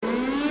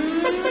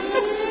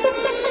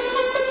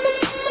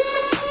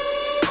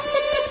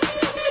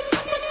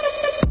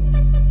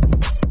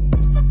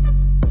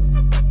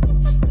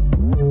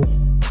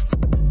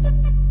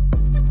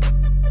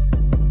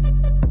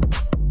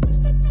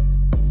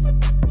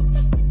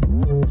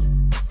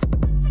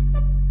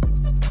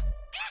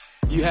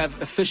You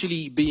have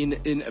officially been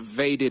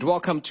invaded.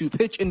 Welcome to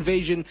Pitch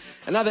Invasion,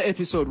 another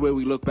episode where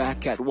we look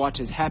back at what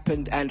has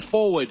happened and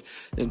forward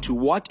into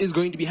what is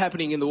going to be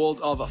happening in the world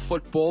of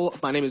football.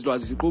 My name is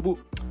Lwazi Sibubu.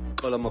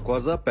 Kola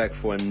Makwaza, back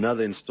for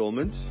another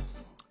installment.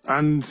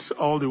 And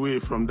all the way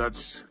from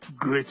that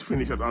great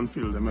finish at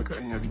Anfield, Emeka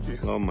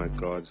Enyadike. Oh my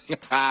God.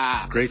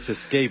 Great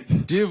escape.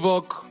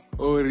 Divock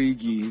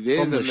Origi.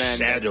 There's From a the man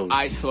shadows. that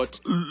I thought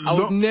I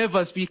would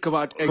never speak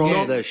about From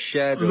again. the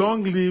shadows.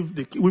 Long live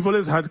the... We've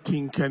always had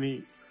King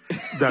Kenny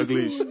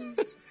Dalglish.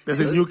 There's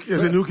a new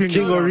King.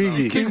 King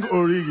Origi. King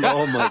Origi.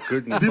 Oh my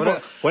goodness.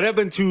 What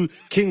happened to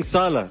King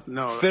Salah?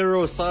 No.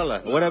 Pharaoh Salah.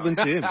 What happened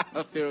to him?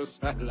 Pharaoh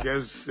Salah.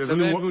 There's The only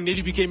man one, who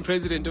nearly became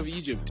president of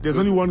Egypt. there's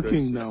only one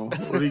king now.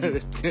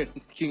 Origi.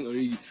 King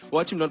Origi.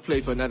 Watch him not play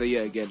for another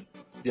year again.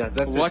 Yeah,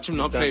 that's Watch it. him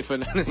not He's play done. for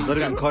another year. Not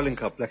even calling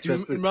cup. Like,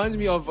 that's it. Reminds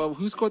me of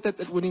who scored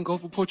that winning goal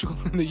for Portugal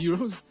in the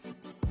Euros?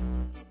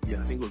 Yeah,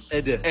 I think it was...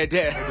 Eder.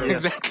 Eder,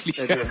 exactly.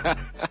 Eder.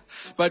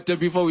 But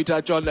before we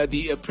touch on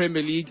the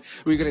Premier League,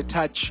 we're going to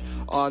touch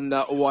on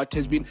what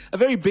has been a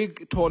very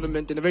big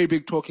tournament and a very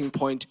big talking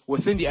point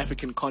within the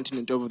African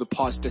continent over the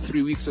past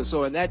 3 weeks or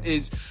so, and that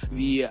is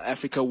the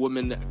Africa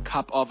Women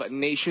Cup of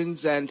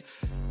Nations. And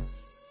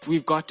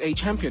we've got a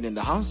champion in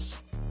the house.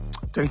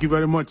 Thank you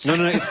very much. No,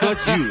 it's not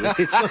you.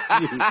 It's not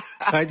you.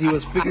 Right? He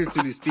was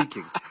figuratively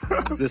speaking.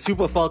 The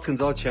Super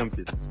Falcons are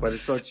champions, but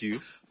it's not you.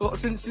 Well,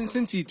 since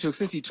he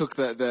took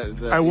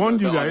the I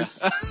warned you the guys.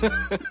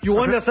 You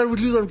warned us that we'd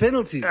lose on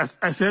penalties.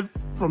 I said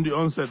from the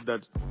onset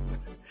that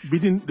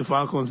beating the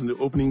Falcons in the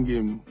opening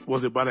game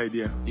was a bad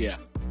idea. Yeah.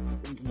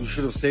 We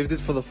should have saved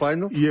it for the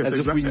final. Yes, as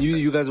if we knew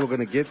you guys were going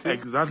to get there.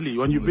 Exactly.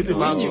 When you beat the We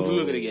knew Falcons... we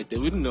were going to get there.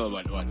 We didn't know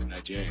about one in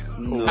Nigeria.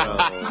 No.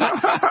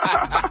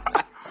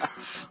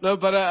 No,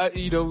 but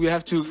we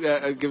have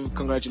to give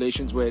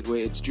congratulations where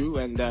it's due,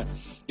 and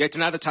yet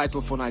another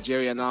title for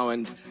Nigeria now.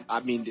 And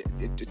I mean,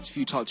 it's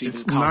futile to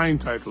It's even count. 9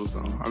 titles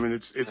now. I mean,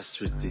 it's That's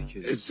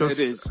ridiculous. It's just,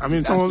 It is. I mean,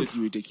 It's someone,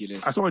 absolutely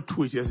ridiculous. I saw a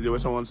tweet yesterday where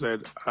someone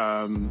said,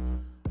 I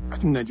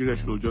think Nigeria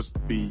should just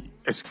be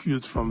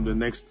excused from the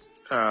next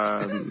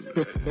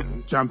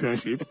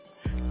championship,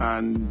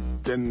 and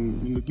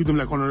then give them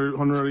like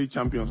honorary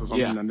champions or something,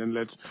 Yeah. and then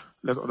let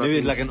other Maybe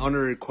teams- like an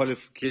honorary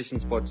qualification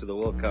spot to the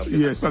World Cup.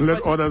 yes, and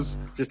let others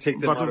Just take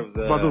them out of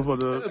the... battle for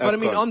the. But I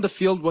mean, AFCON. on the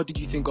field, what did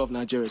you think of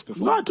Nigeria's No,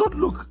 performance? I thought,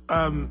 look,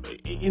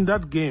 in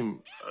that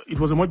game, it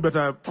was a much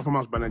better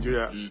performance by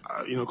Nigeria,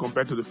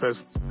 compared to the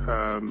first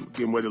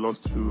game where they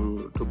lost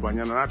to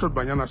Banyana. And I thought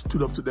Banyana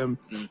stood up to them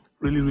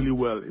really, really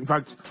well. In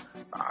fact,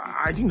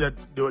 I think that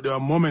there were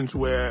moments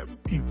where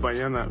if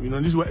Banyana,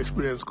 this is where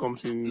experience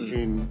comes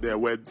in there,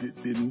 where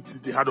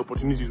they had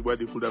opportunities where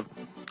they could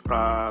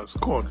have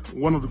scored.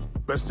 One of the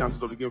best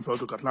chances of the game fell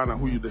to Katlana,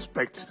 who you'd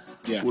expect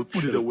will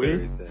put it Should've away.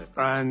 buried that.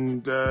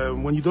 And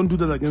when you don't do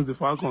that against the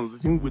Falcons, the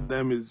thing with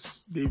them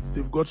is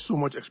they've got so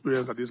much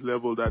experience at this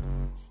level that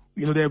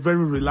they're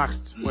very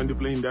relaxed when they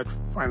play in that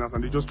finals,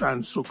 and they just try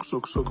and soak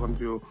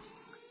until.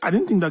 I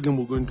didn't think that game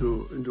would go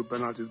into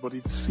penalties, but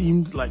it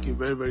seemed like a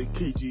very, very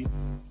cagey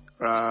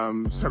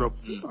setup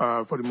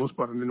for the most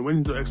part, and then went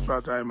into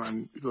extra time,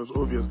 and it was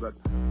obvious that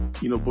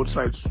both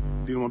sides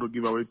didn't want to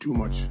give away too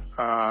much,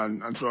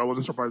 and so I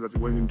wasn't surprised that it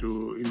went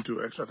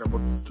into extra time.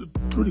 But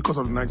through the course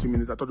of the 90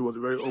 minutes, I thought it was a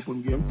very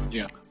open game.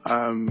 Yeah.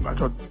 I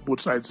thought both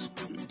sides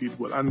did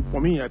well, and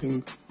for me, I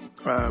think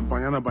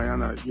Banyana,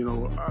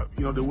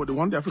 they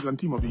won the African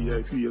Team of the Year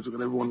a few years ago,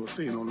 and everyone was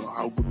saying, "Oh,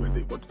 how good were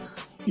they?" But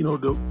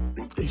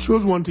it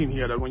shows one thing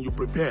here, that when you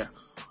prepare,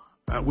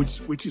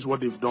 which is what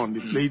they've done.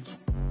 They've played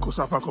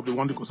COSAFA Cup. They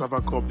won the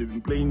COSAFA Cup. They've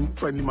been playing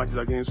friendly matches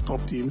against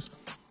top teams.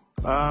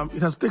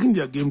 It has taken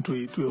their game to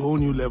a whole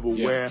new level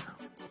where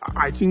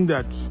I think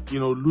that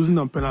losing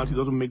on penalty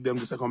doesn't make them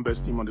the second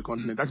best team on the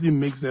continent. It actually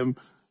makes them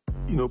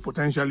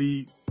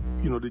potentially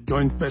the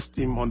joint best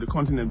team on the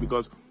continent,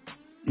 because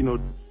they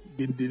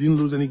didn't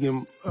lose any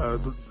game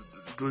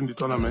during the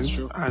tournament, That's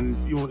true. and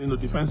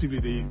defensively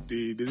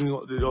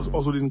they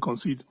also didn't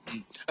concede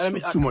And I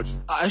mean, too much.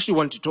 I actually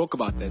wanted to talk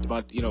about that.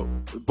 But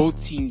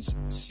both teams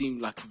seem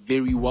like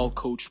very well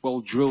coached, well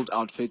drilled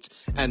outfits,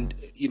 and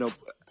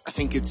I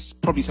think it's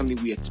probably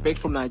something we expect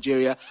from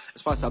Nigeria.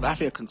 As far as South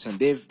Africa are concerned,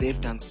 they've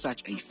done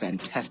such a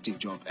fantastic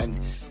job. And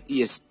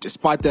yes,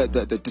 despite the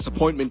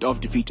disappointment of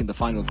defeat in the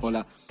final,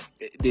 Paula,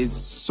 there's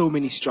so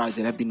many strides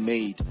that have been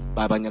made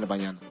by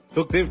Banyana.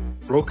 Look, they've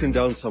broken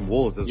down some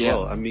walls as Yeah.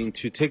 well. I mean,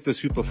 to take the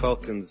Super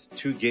Falcons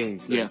 2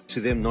 games, to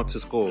them not to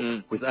score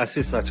with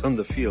Asisat on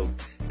the field,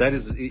 that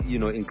is,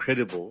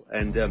 incredible.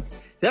 And the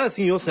other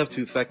thing you also have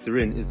to factor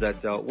in is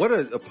that what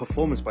a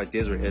performance by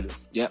Desiree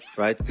Ellis. Yeah,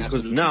 Right? Because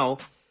absolutely. now,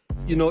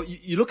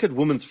 you look at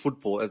women's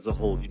football as a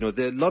whole,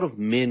 there are a lot of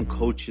men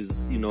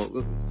coaches,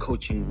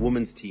 coaching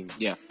women's teams.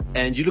 Yeah.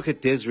 And you look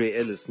at Desiree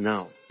Ellis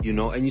now,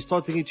 and you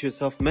start thinking to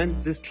yourself, man,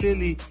 there's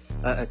clearly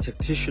a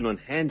tactician on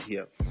hand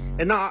here.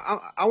 And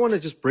now I want to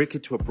just break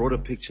it to a broader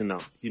picture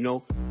now,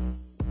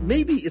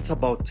 maybe it's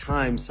about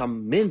time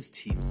some men's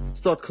teams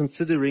start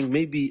considering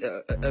maybe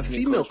a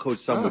female coach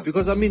somewhere.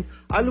 Because, I mean,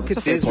 I look That's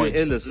at a fair Desiree point.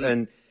 Ellis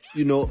and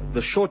you know,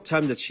 the short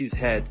time that she's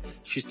had,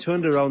 she's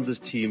turned around this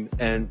team,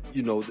 and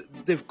you know,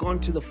 they've gone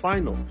to the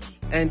final.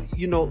 And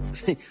you know,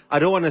 I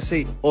don't want to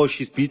say, oh,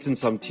 she's beaten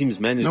some teams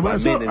managed by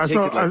men and take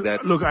it like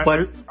that. Look,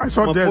 but I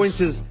saw my point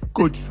is,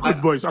 Coach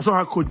Boyce. I saw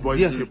her Coach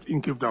Boyce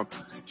in Cape Town.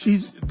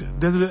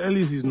 Desiree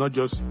Ellis is not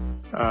just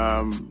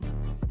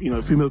you know,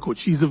 a female coach.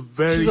 She's a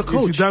coach. She's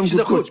a damn She's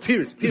good a coach, coach.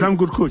 period. Damn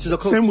good coach. She's a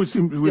coach. Same with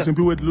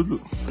Simpiwe Lulu.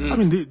 I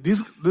mean,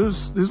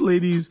 these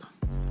ladies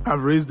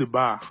have raised the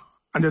bar,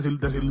 and there's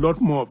a lot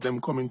more of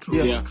them coming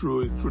through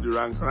the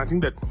ranks. And I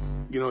think that,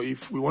 you know,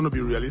 if we want to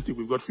be realistic,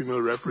 we've got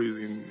female referees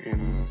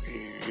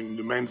in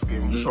the men's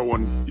game. We saw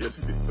one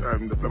yesterday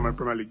in the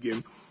Premier League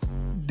game.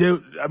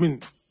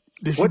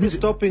 There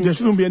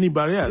shouldn't be any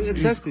barriers.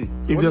 Exactly.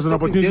 If there's an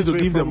opportunity to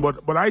give them,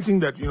 but I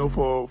think that, you know,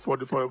 for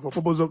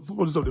purposes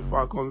of the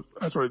Falcons,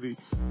 the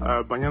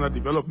Banyana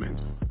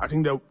development, I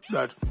think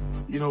that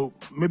you know,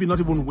 maybe not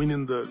even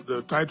winning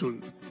the title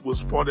will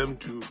spur them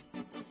to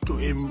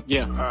aim,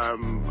 you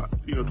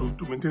know,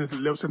 to maintain a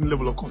certain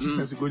level of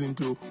consistency going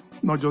into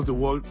not just the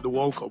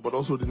World Cup, but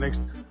also the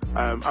next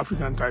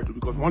African title.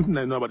 Because one thing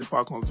I know about the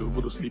Falcons, they'll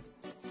go to sleep.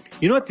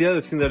 You know what, the other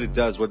thing that it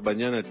does, what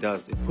Banyana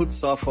does, it puts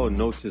SAFA on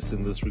notice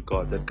in this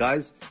regard, that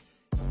guys,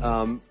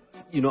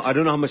 you know, I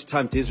don't know how much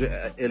time Desiree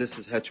Ellis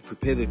has had to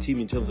prepare their team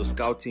in terms of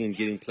scouting and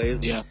getting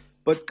players. Yeah.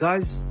 But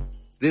guys,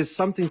 there's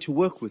something to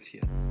work with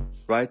here,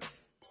 right?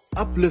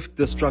 Uplift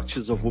the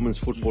structures of women's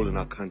football in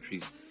our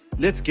countries.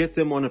 Let's get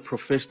them on a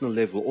professional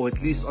level, or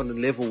at least on a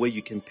level where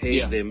you can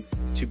pay them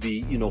to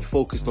be, you know,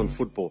 focused on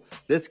football.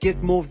 Let's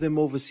get more of them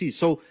overseas.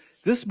 So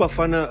this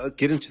Bafana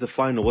getting to the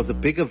final was a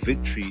bigger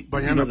victory.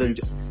 Banyana, than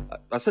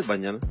I said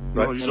Banyana,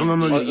 right?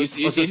 No. You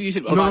said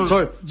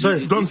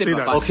Sorry. Don't say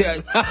that.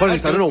 Okay,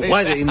 honest, I don't know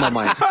why they're in my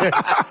mind.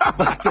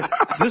 But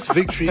this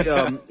victory,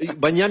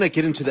 Banyana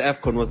getting to the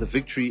AFCON was a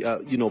victory,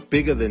 you know,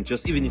 bigger than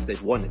just even if they'd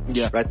won it.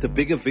 Yeah. Right. The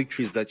bigger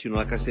victories that, you know,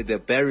 like I said, there are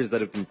barriers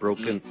that have been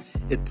broken.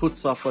 It puts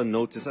SAFA on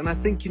notice, and I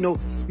think, you know,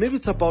 maybe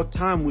it's about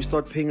time we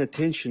start paying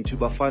attention to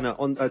Bafana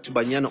to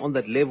Banyana on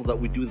that level that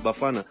we do with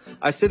Bafana.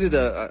 I said it,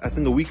 I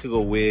think a week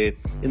ago, where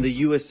in the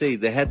USA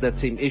they had that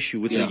same issue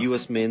with the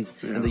US men's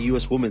and the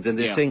US women's, and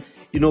they're saying,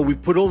 you know, we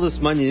put all this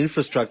money in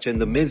infrastructure in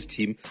the men's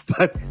team,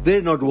 but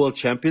they're not world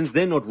champions,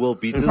 they're not world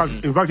beaters.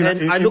 In fact,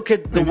 I look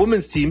at the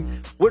women's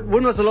team.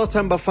 When was the last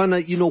time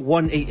Bafana, you know,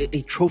 won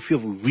a trophy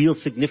of real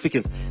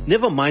significance?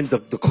 Never mind the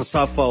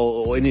COSAFA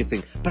or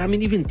anything, but I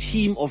mean even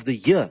team of the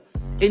year,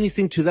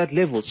 anything to that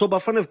level. So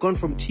Bafana have gone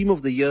from team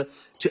of the year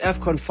to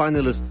AFCON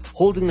finalists,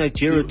 holding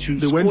Nigeria to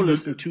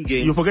scoreless in 2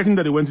 games. You're forgetting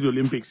that they went to the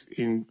Olympics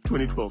in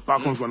 2012.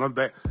 Falcons were not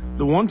there.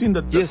 The one thing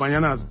that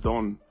Banyana has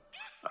done,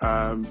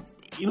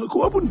 you know, it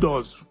could open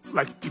doors,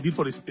 like it did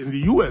in the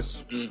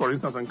US, for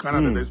instance, and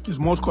Canada. There's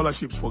more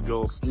scholarships for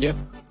girls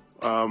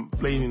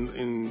playing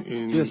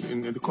in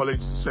the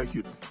college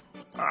circuit.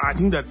 I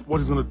think that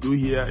what it's going to do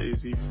here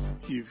is if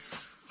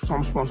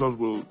some sponsors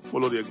will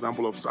follow the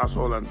example of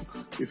Sasol and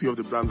a few of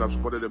the brands that have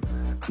supported them,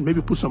 and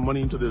maybe put some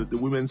money into the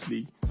women's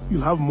league,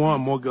 you'll have more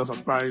and more girls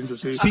aspiring to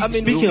say.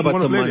 Speaking about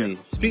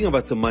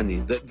the money,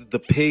 the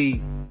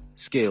pay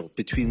scale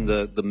between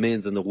the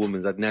men's and the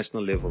women's at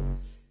national level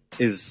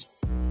is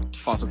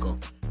farcical.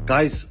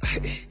 Guys,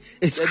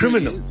 it's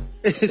criminal. Really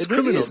it's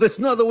criminal. Really There's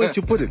no other way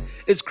to put it.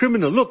 It's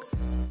criminal. Look,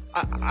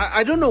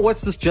 I don't know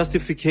what's this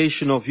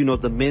justification of, you know,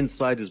 the men's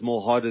side is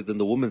more harder than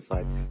the women's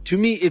side. To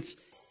me, it's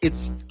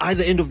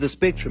either end of the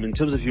spectrum in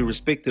terms of your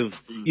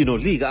respective, you know,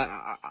 league.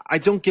 I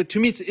don't get, to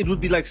me, it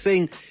would be like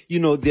saying, you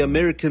know, the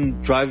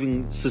American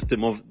driving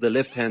system of the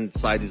left-hand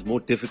side is more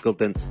difficult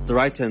than the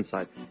right-hand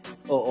side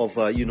of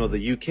you know,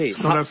 the UK. It's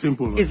not that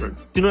simple. Do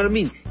you know what I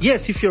mean?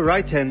 Yes, if you're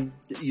right-hand,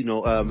 you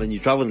know, and you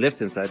drive on the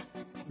left-hand side,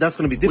 that's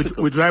going to be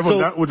difficult. We drive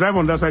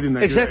on that side in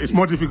Nigeria. Exactly. It's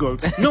more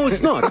difficult. No, it's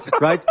not,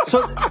 right?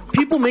 So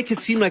people make it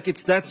seem like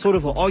it's that sort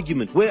of an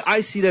argument, where I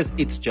see it as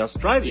it's just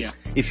driving. Yeah.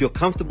 If you're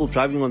comfortable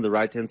driving on the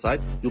right-hand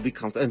side, you'll be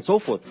comfortable, and so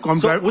forth. Come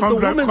drive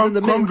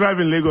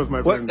in Lagos,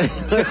 my friend.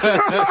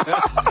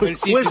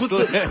 With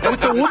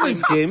the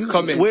women's game,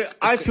 where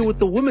I feel with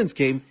the women's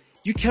game,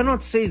 you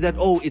cannot say that,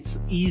 oh, it's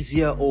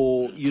easier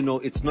or, you know,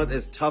 it's not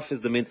as tough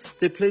as the men.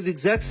 They play the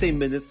exact same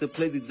minutes. They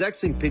play the exact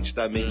same pitch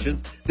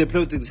dimensions. They play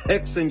with the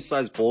exact same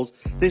size balls.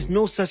 There's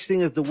no such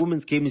thing as the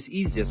women's game is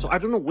easier. So I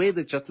don't know where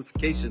the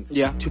justification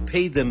to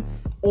pay them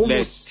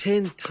almost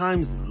 10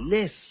 times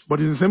less. But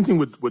it's the same thing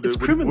with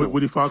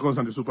the Falcons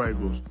and the Super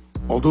Eagles.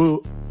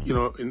 Although, you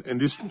know, in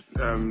this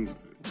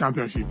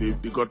championship,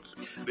 they got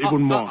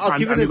even more.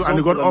 They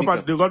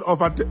got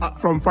offered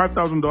from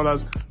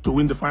 $5,000 to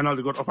win the final.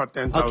 They got offered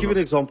 $10,000. I'll give you an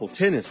example.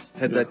 Tennis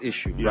had that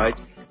issue, right?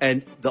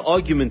 And the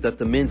argument that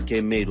the men's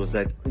game made was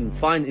that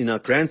in our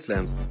Grand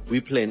Slams, we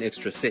play an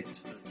extra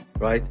set,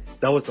 right?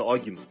 That was the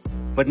argument.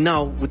 But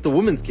now with the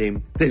women's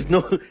game, there's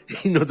no,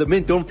 you know, the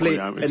men don't play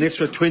an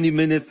extra 20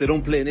 minutes. They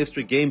don't play an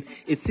extra game.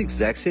 It's the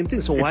exact same thing.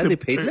 So why are they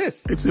paid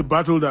less? It's a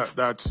battle that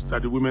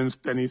the women's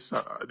tennis,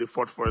 they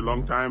fought for a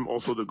long time.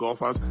 Also the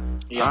golfers.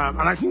 And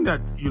I think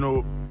that, you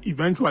know,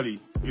 eventually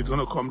it's going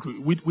to come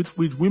to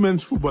with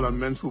women's football and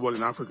men's football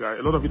in Africa.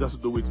 A lot of it has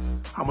to do with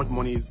how much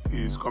money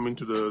is coming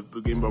to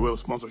the game by way of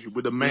sponsorship.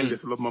 With the men,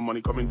 there's a lot more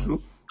money coming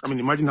through. I mean,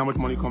 imagine how much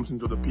money comes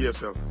into the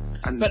PSL,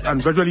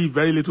 and virtually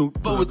very little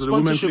to the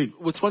women's league.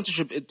 With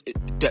sponsorship,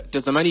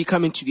 does the money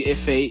come into the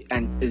FA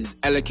and is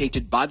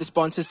allocated by the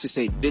sponsors to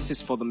say this is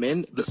for the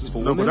men, this is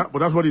for women? But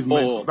that's what it's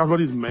meant for. That's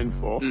what it's meant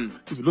for.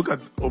 If you look at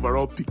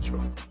overall picture,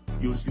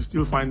 you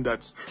still find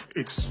that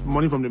it's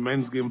money from the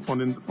men's game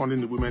funding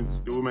the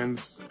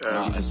women's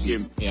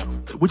game. Yeah.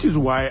 Which is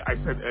why I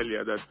said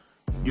earlier that,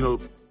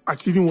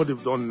 achieving what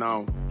they've done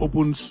now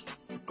opens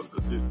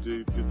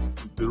the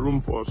room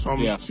for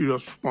some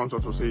serious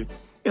sponsors to say,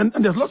 and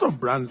there's lots of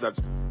brands that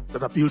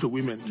appeal to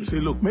women to say,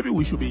 look, maybe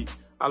we should be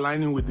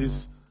aligning with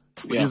this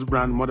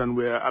brand more than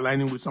we're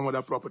aligning with some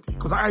other property.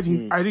 Because I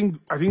think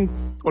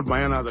what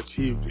Banyana has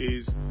achieved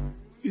is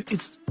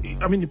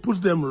it puts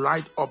them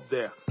right up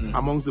there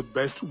amongst the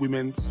best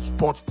women's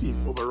sports team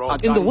overall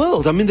in the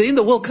world. I mean, they're in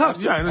the World Cup.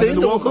 Yeah, they're in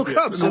the World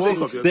Cup.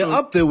 They're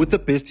up there with the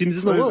best teams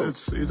in the world.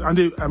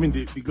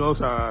 The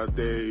girls are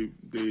the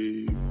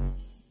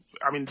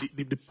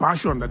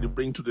passion that they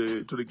bring to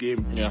the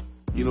game. Yeah.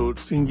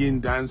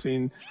 Singing,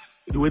 dancing,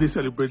 the way they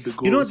celebrate the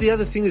goals. The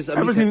other thing is,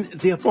 everything,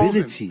 the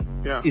ability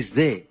is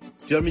there. Do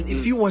you know what I mean?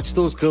 If you watch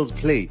those girls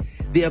play,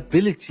 the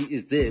ability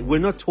is there. We're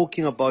not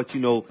talking about,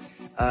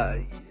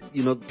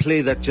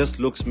 play that just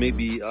looks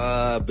maybe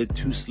a bit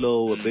too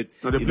slow, a bit,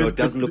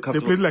 doesn't look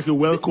comfortable. They play like a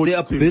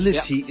well-coached team. The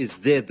ability is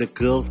there. The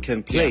girls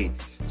can play.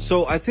 Yeah.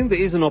 So I think there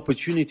is an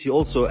opportunity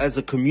also as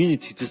a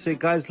community to say,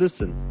 guys,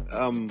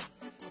 listen,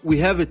 we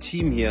have a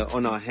team here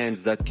on our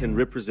hands that can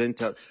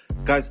represent us.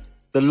 Guys,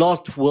 the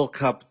last World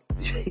Cup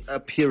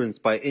appearance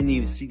by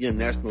any senior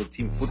national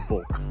team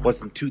football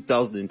was in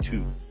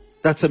 2002.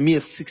 That's a mere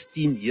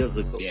 16 years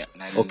ago. Yeah,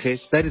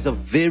 that is a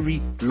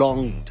very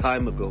long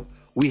time ago.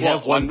 We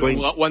have one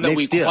that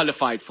we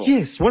qualified for.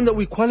 Yes, one that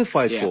we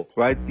qualified for,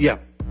 right? Yeah,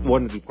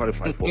 one that we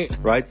qualified for,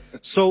 right?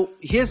 So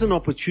here's an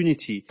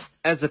opportunity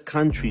as a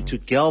country to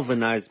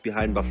galvanize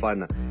behind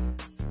Bafana.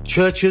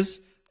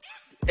 Churches,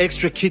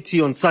 extra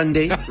kitty on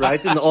Sunday,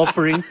 right? In the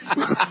offering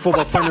for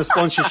Bafana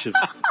sponsorships,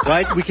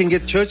 right? We can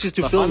get churches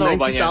to fill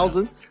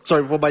 90,000.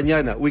 Sorry, for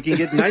Banyana. We can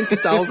get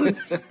 90,000,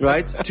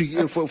 right?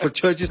 For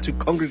churches to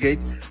congregate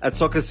at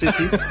Soccer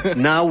City.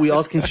 Now we're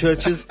asking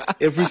churches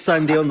every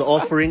Sunday on the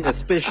offering a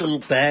special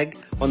bag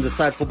on the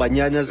side for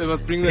Banyana's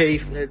pay,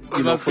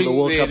 for the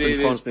World Cup in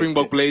France.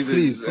 Springbok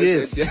Blazers.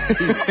 Please, yes.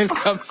 And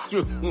come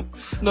through.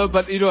 No,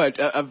 but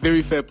a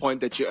very fair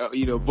point that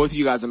both of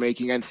you guys are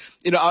making, and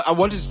I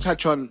wanted to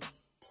touch on.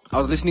 I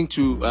was listening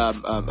to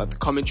the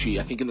commentary,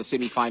 I think in the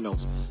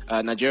semi-finals.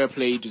 Nigeria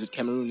played, was it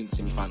Cameroon in the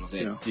semi-finals?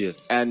 Yeah.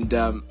 Yes. And,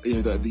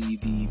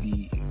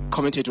 the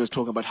commentator was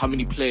talking about how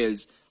many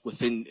players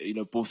within,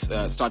 both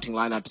starting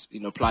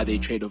lineups, ply their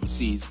trade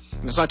overseas.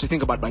 And I started to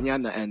think about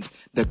Banyana and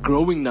the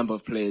growing number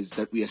of players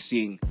that we are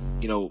seeing,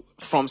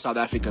 from South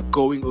Africa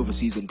going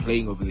overseas and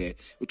playing over there,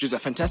 which is a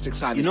fantastic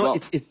sign as well.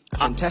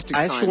 Fantastic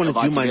sign. I actually want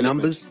to do my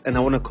numbers and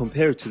I want to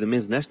compare it to the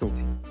men's national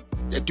team.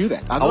 Do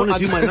that. I want to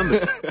do my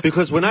numbers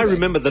because when I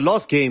remember the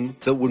last game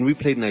that when we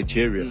played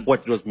Nigeria, what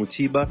it was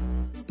Mutiba,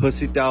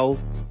 Percy Tau,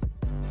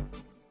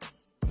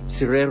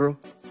 Serrero,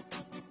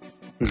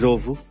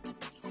 Ndlovu.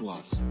 Who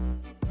else?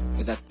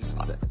 Is that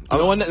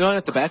no one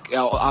at the back?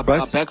 Our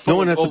back no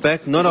one at the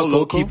back. Not our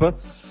goalkeeper.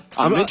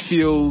 Our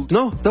midfield.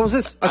 No, that was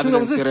it. I think that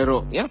was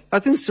Serrero. Yeah. I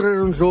think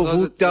Serrero,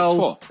 Ndlovu,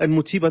 Tau, and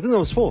Mutiba. I think that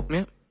was 4.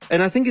 Yeah.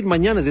 And I think in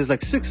Banyana there's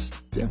like 6.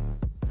 Yeah. I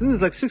think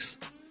there's like 6.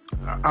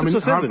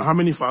 How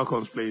many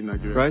Falcons play in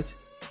Nigeria? Right?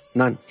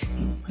 None.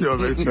 There were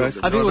very few. Right.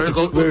 I think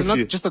it was not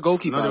just the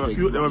goalkeeper. No,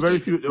 there were very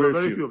few. There were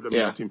very few of them in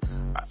that team.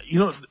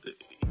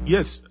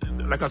 Yes,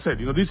 like I said,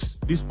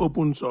 this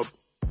opens up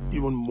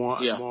even more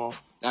and more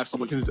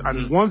opportunities.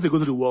 And once they go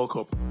to the World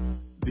Cup,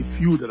 the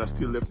few that are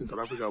still left in South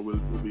Africa will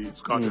be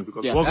scattered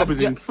because the World Cup is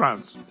in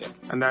France,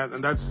 and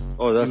that's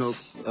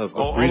a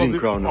breeding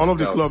ground. All of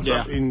the clubs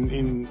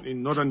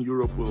in Northern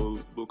Europe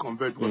will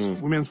convert because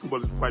women's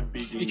football is quite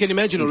big. You can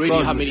imagine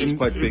already how many. It's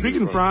big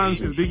in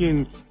France. It's big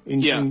in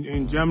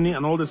Germany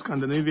and all the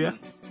Scandinavia.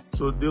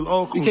 So they'll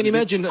all. You can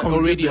imagine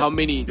already how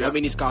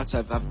many scouts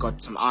have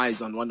got some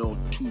eyes on one or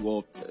two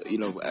or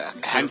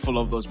a handful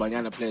of those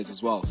Banyana players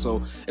as well.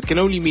 So it can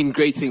only mean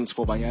great things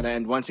for Banyana.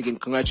 And once again,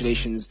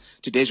 congratulations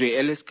to Desiree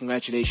Ellis.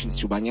 Congratulations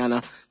to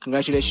Banyana.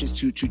 Congratulations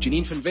to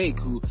Janine van Wyk,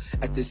 who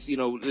at this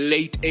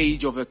late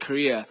age of her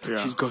career,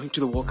 she's going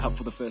to the World Cup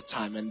for the first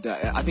time. And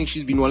I think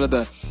she's been one of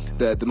the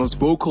most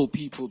vocal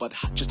people, but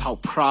just how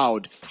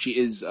proud she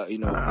is,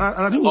 and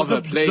I think of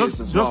her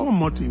players as well. Just one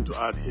more thing to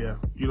add here.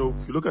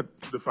 If you look at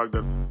the fact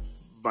that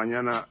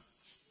Banyana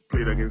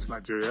played against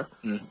Nigeria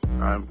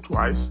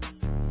twice.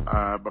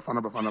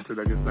 Bafana played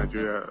against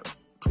Nigeria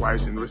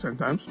twice in recent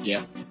times.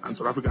 Yeah. And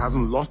South Africa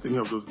hasn't lost any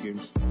of those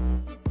games.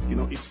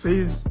 It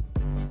says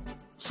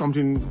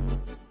something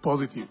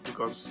positive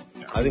because...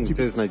 I think it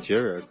says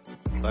Nigeria.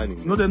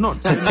 No, they're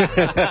not.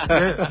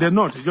 They're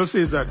not. It just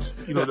says that,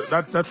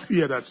 that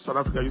fear that South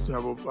Africa used to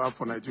have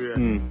for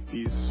Nigeria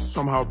is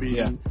somehow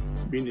being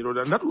being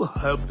eroded, and that will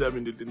help them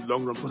in the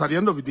long run. Because at the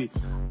end of the day,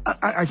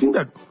 I think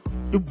that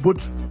if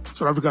both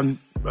South African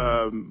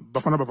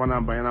Bafana Bafana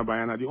and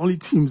Banyana, the only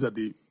teams that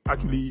they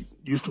actually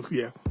used to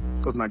fear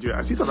was Nigeria.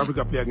 I see South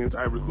Africa play against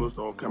Ivory Coast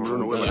or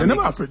Cameroon or whatever. They're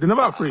never afraid. They're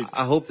never afraid.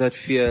 I hope that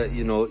fear,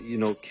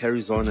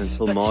 carries on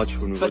until March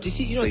when we. But you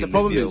see,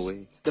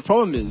 the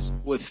problem is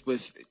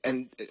with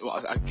and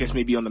well, I guess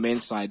maybe on the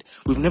men's side,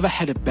 we've never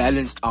had a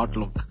balanced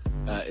outlook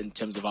in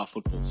terms of our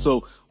football.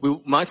 So we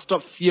might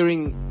stop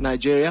fearing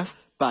Nigeria,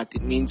 but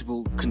it means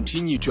we'll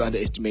continue to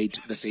underestimate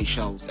the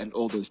Seychelles and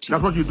all those teams.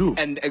 That's what you do.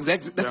 And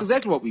that's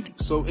exactly what we do.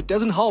 So it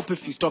doesn't help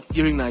if you stop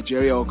fearing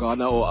Nigeria or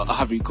Ghana or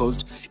Ivory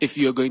Coast if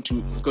you're going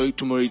to go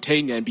to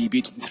Mauritania and be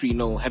beaten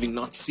 3-0, having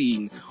not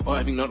seen or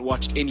having not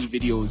watched any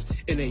videos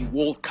in a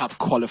World Cup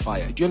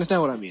qualifier. Do you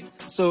understand what I mean?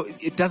 So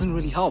it doesn't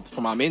really help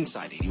from our men's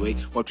side anyway.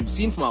 What we've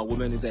seen from our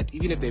women is that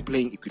even if they're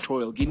playing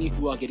Equatorial Guinea,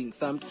 who are getting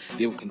thumped,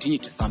 they will continue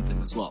to thump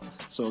them as well.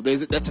 So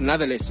that's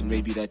another lesson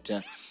maybe that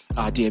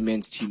our dear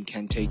men's team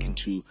can take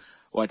into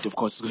what, of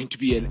course, is going to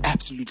be an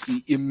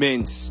absolutely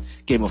immense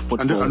game of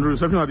football. And the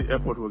reception at the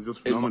airport was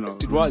just phenomenal.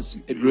 It was.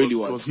 It really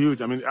was. It was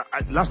huge. I mean,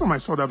 last time I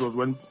saw that was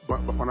when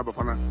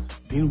Bafana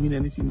didn't win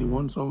anything. They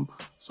won some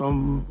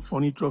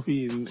funny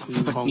trophy in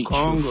Hong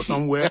Kong or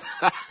somewhere,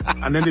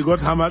 and then they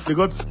got hammered. They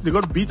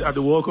got beat at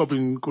the World Cup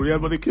in Korea,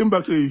 but they came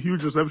back to a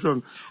huge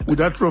reception with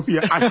that trophy.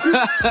 I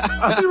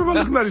still remember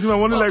looking at it. I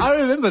wonder, like, I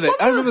remember that.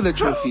 I remember the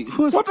trophy.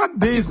 What are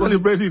they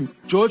celebrating?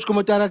 George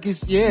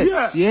Komotarakis.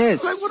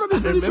 Yes. Like, what are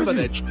they I remember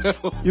celebrating? that.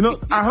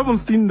 I haven't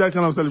seen that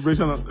kind of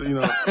celebration,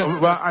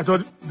 but I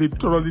thought they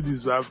totally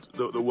deserved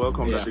the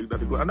welcome that they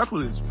got. And that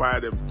will inspire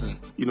them,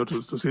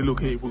 to say,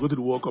 look, hey, if we go to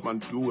the World Cup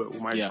and do well, we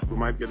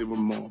might get even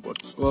more.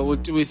 But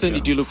we certainly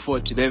do look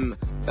forward to them,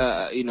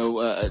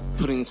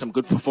 putting in some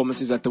good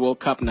performances at the World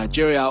Cup.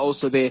 Nigeria are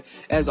also there,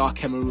 as are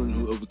Cameroon,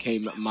 who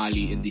overcame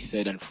Mali in the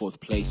 3rd and 4th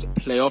place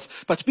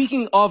playoff. But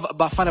speaking of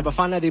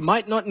Bafana, they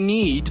might not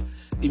need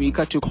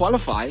Imika to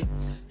qualify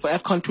for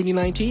AFCON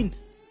 2019.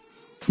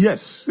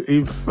 Yes,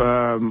 if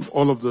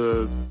all of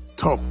the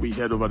talk we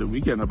had over the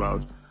weekend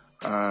about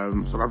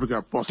South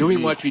Africa possibly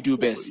doing what we do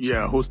best,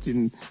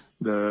 hosting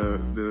the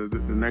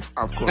next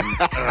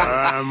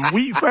AFCON.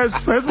 We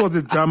first was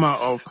the drama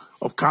of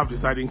CAF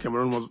deciding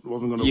Cameroon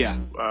wasn't going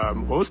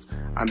to host,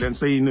 and then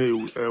saying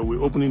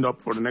we're opening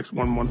up for the next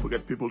 1 month to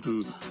get people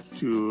to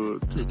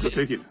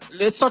take it.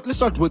 Let's start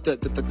with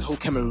the whole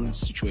Cameroon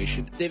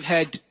situation. They've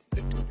had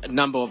a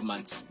number of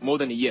months, more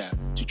than a year,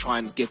 to try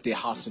and get their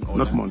house in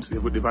order. Not months,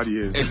 but they've had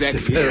years.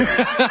 Exactly.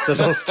 The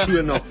last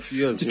 2.5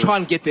 years. To try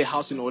and get their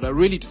house in order.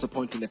 Really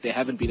disappointing that they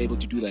haven't been able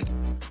to do that.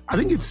 I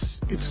think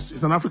it's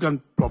an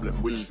African problem,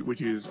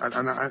 which is,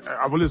 and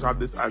I've always had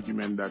this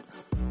argument that,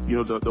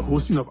 the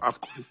hosting of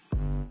AFCON,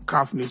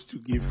 CAF needs to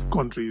give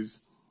countries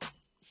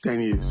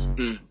 10 years.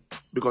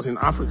 Because in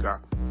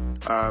Africa,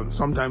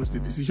 sometimes the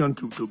decision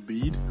to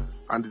bid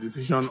and the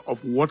decision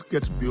of what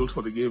gets built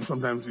for the game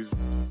sometimes is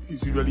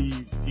usually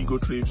ego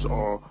trips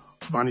or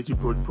vanity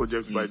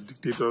projects by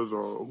dictators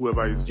or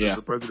whoever is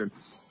the president.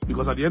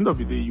 Because at the end of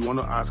the day, you want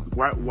to ask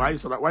why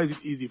is it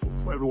easy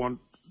for everyone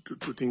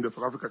to think that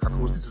South Africa can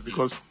host it? Is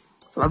because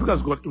South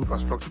Africa's got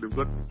infrastructure.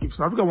 If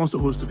South Africa wants to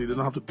host today, they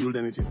don't have to build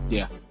anything.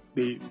 Yeah.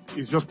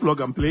 It's just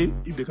plug and play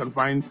if they can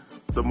find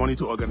the money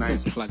to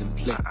organize. Plug and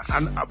play.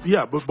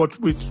 But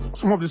with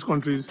some of these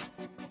countries,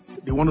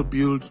 they want to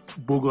build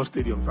bogus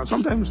stadiums, and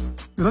sometimes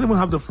they don't even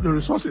have the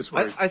resources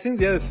for it. I think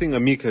the other thing,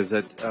 Amika, is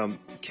that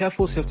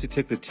CAF have to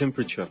take the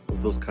temperature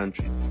of those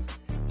countries.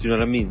 Do you know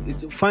what I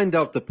mean? Find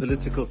out the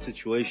political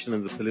situation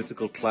and the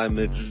political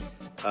climate.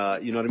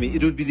 You know what I mean?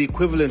 It would be the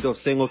equivalent of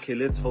saying, okay,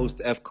 let's host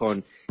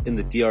AFCON in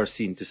the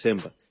DRC in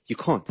December. You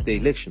can't. They're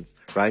elections,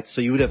 right?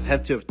 So you would have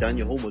had to have done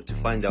your homework to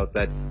find out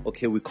that,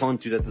 okay, we can't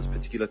do that this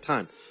particular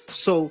time.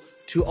 So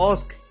to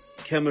ask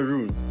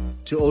Cameroon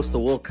to host the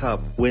World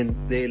Cup when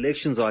the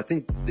elections are, I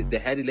think they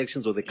had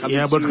elections or they're coming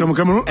soon. But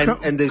Cameroon,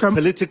 and there's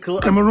political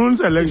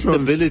Cameroon's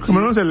instability.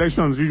 Cameroon's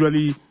elections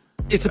usually...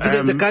 It's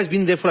the guy's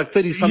been there for like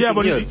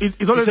 30-something years.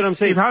 It always, what I'm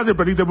saying? It has a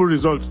predictable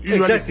result. Usually,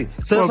 exactly.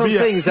 So what I'm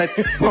saying is that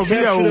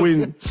CAF will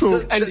win. That's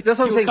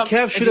what I'm saying.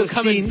 CAF should have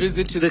seen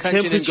the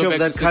temperature of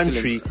that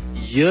country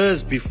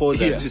years before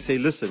that to say,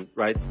 listen,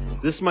 right,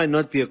 this might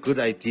not be a good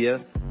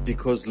idea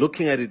because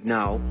looking at it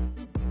now,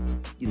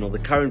 the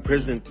current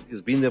president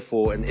has been there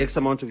for an X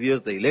amount of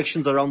years. The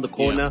election's around the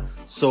corner.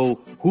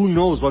 So who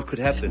knows what could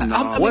happen?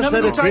 Was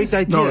that a great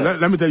idea? No,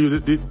 let me tell you,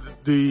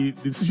 the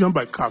decision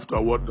by CAF to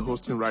award the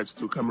hosting rights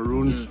to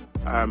Cameroon,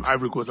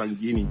 Ivory Coast and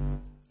Guinea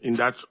in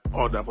that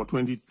order for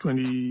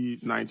 2019,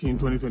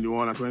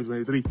 2021 and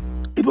 2023,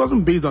 it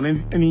wasn't based on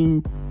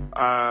any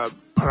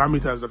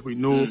parameters that we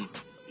know,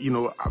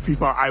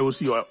 FIFA,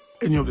 IOC or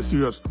any of the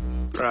serious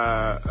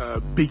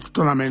big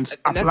tournaments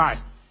apply.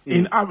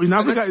 In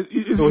Africa,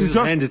 it's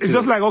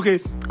just like,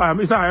 okay,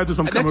 it's I to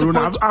some Cameroon.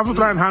 I have to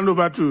try and hand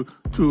over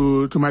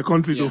to my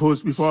country to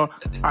host before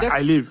I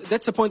leave.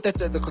 That's a point that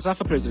the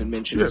COSAFA president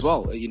mentioned as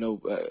well. In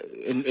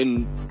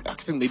I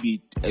think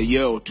maybe a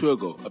year or two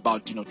ago,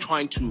 about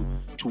trying to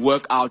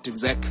work out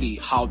exactly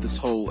how this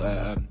whole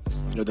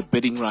the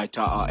bidding rights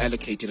are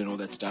allocated and all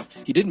that stuff.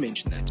 He did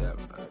mention that.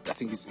 I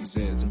think he's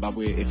a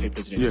Zimbabwe FA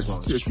president Yes, as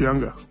well. yes,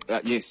 younger.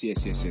 Yes.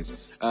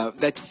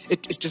 That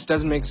it just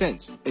doesn't make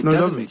sense. It No,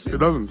 doesn't make sense. It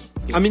doesn't.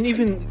 I mean,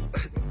 even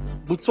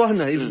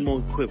Botswana even more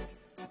equipped,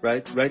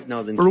 right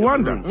now than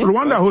Rwanda. Cameroon.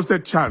 Rwanda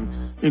hosted CHAN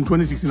in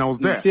 2016. I was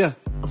there. Yeah.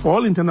 For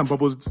all intent and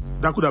purpose,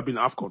 that could have been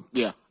AFCON.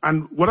 Yeah.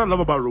 And what I love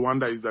about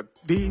Rwanda is that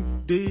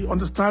they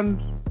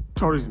understand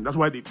tourism. That's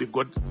why they've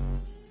got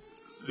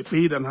they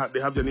paid and they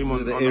have their name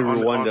on The on, Air on,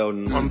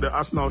 Rwanda on the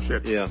Arsenal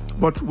shirt. Yeah.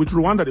 But with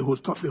Rwanda, they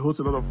host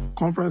a lot of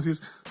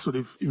conferences. So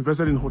they've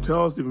invested in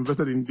hotels. They've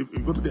invested in. If you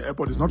go to the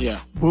airport, it's not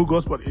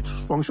bogus, but it's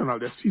functional.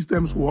 Their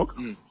systems work.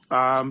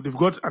 They've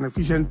got an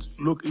efficient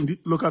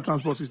local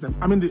transport system.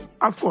 I mean, the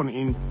AFCON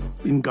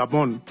in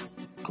Gabon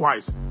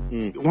twice.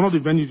 One of the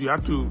venues you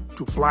had to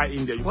fly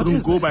in there. You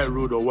couldn't go by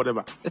road or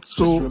whatever. It's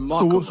just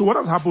remarkable. So what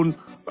has happened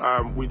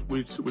with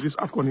this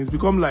AFCON? It's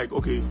become like,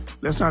 okay,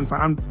 let's try and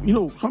find.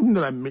 And, something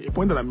a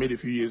point that I made a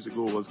few years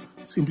ago was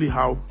simply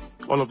how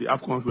all of the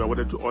AFCONs were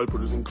awarded to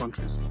oil-producing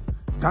countries.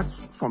 That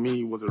for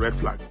me was a red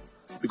flag,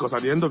 because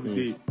at the end of the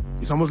day,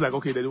 it's almost like,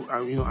 okay, they do,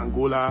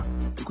 Angola,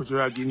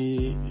 Equatorial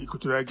Guinea,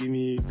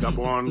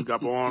 Gabon,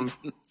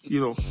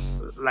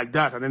 like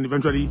that, and then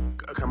eventually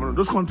Cameroon.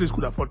 Those countries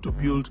could afford to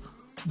build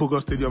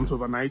bogus stadiums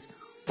overnight.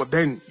 But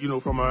then, if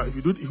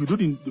you do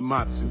the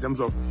maths in terms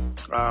of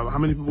how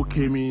many people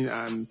came in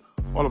and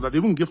all of that, they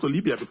even gave to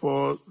Libya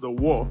before the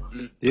war,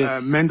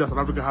 meant that South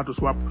Africa had to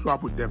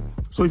swap with them.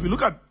 So if you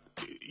look at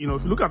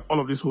all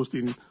of this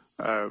hosting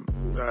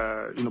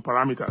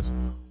parameters,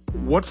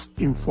 what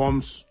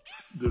informs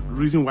the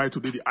reason why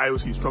today the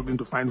IOC is struggling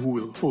to find who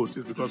will host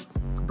is because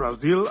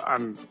Brazil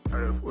and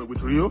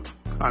with Rio,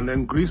 and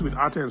then Greece with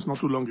Athens not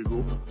too long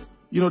ago,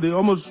 they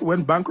almost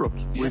went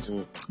bankrupt with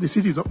the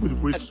cities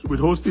with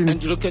hosting.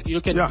 And you look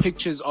at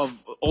pictures of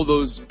all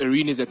those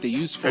arenas that they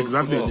use for the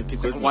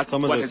Olympics. And what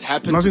has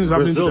happened? Nothing is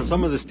happening to Brazil, them.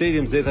 some of the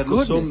stadiums there that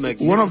look so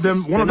magnificent. One of them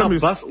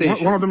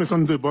is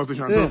turned into a bus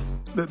station. Yeah.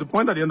 So the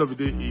point at the end of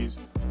the day is,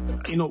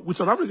 with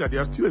South Africa,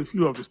 there are still a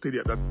few of the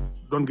stadia that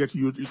don't get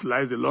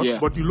utilized a lot. Yeah.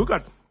 But you look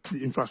at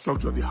the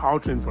infrastructure, the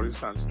Houghton, for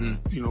instance,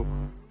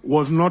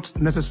 was not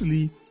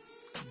necessarily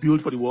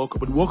built for the World Cup,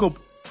 but the World Cup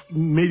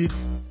made it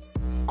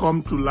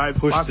come to life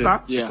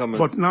faster.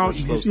 But now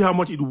you see how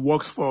much it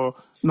works for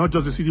not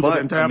just the city, but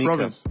the entire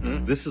province.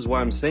 This is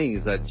why I'm saying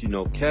is that,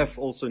 CAF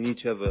also need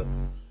to have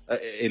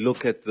a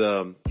look at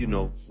the,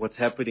 what's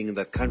happening in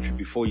that country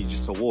before you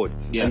just award.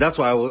 Yeah. And that's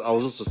why I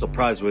was also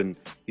surprised when,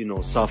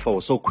 SAFA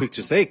was so quick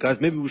to say, hey,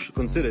 guys, maybe we should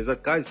consider. Is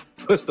that, guys,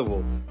 first of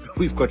all,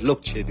 we've got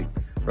load shedding,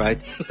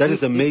 right? That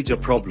is a major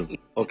problem,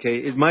 okay?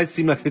 It might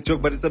seem like a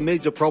joke, but it's a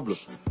major problem,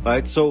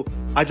 right? So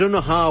I don't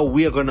know how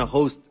we are going to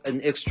host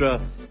an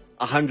extra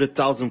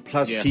 100,000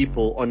 plus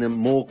people on a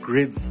more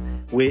grids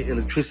where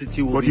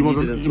electricity will be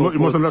needed and so forth. You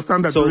must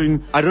understand that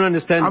during... I don't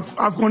understand...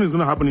 AFCON is going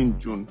to happen in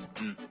June.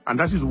 And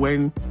that is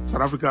when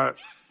South Africa...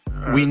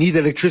 we need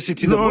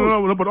electricity the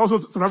most. No, but also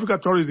South Africa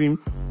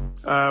tourism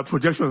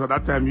projections at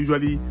that time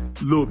usually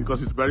low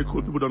because it's very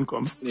cold. People don't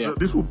come. Yeah.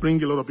 This will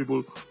bring a lot of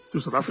people to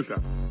South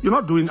Africa. You're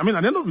not doing... at the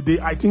end of the day,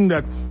 I think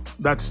that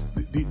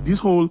this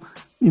whole,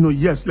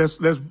 yes,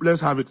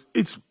 let's have it.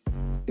 It's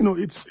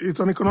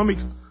an economic...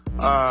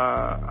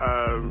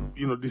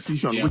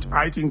 decision, which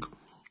I think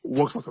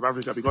works for South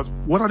Africa, because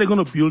what are they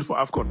going to build for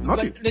AFCON?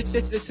 Nothing. Let's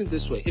think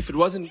this way. If it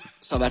wasn't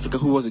South Africa,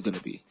 who was it going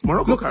to be?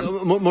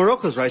 Morocco.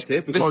 Morocco's right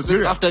there.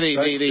 This after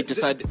they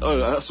decide,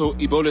 so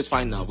Ebola is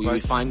fine now. We're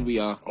fine. We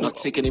are not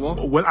sick anymore.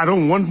 Well, I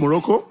don't want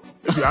Morocco,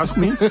 if you ask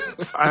me.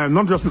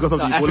 Not just because of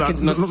the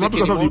Ebola, not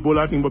because of the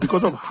Ebola thing, but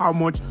because of how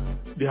much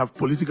they have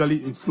politically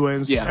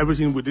influenced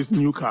everything with this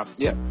new CAF.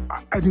 Yeah.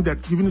 I think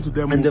that giving it to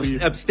them and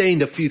they've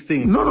abstained a few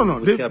things. No.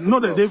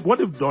 What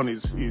they've done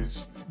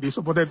is they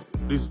supported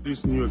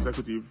this new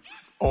executive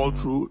all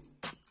through.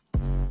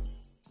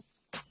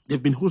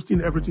 They've been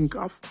hosting everything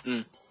CAF.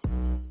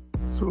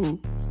 So,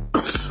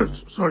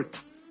 sorry,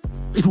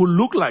 it will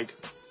look like,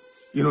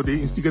 they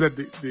instigated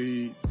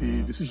the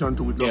decision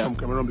to withdraw from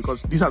Cameroon,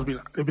 because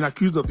they've been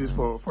accused of this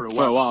for a while.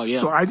 For a while, yeah.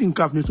 So I think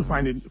CAF needs to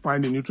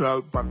find a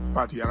neutral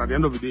party. And at the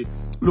end of the day,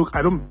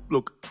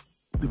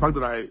 the fact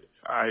that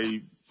I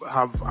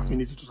have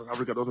affinity to South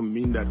Africa doesn't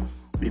mean that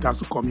it has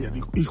to come here.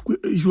 The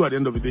issue at the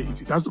end of the day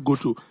is it has to go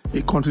to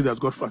a country that's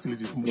got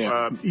facilities.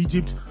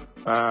 Egypt,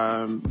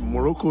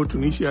 Morocco,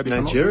 Tunisia, they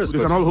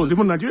can all host.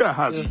 Even Nigeria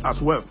has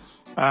as well.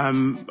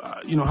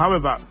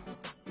 However,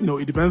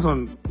 it depends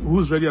on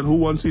who's ready and who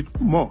wants it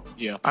more.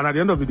 Yeah. And at the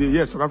end of the day,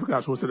 yes, South Africa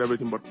has hosted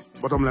everything, but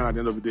bottom line at the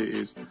end of the day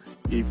is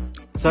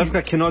South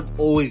Africa cannot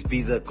always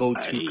be the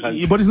go-to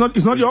country. But it's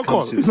not your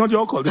call. It's not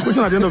your call. The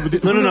question at the end of the day.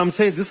 No. I'm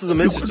saying this is a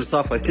message to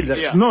South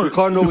Africa. No, we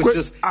can't always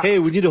just, hey,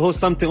 we need to host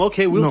something.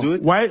 Okay, we'll do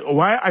it.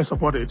 Why I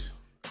support it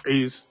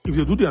is if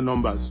they do their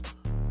numbers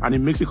and it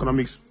makes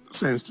economic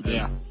sense to them.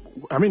 Yeah.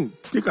 I mean,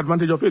 take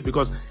advantage of it,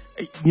 because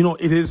it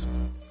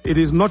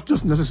is not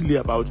just necessarily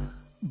about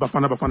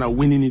Bafana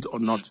winning it or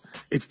not.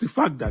 It's the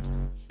fact that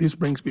this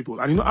brings people.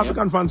 And,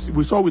 African fans,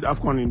 we saw with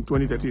AFCON in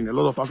 2013, a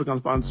lot of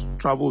African fans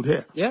traveled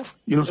here. Yeah.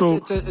 So...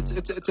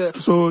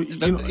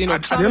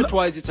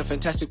 climate-wise, it's a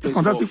fantastic place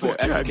for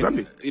African,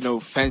 exactly.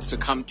 Fans to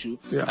come to.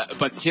 Yeah.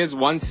 But here's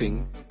one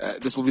thing.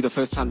 This will be the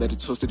first time that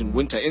it's hosted in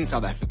winter in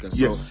South Africa.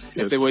 So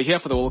if they were here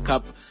for the World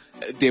Cup,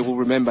 they will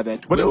remember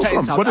that. But winter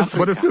in South Africa.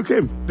 But they still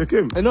came. They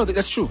came. No,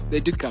 that's true. They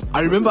did come.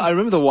 I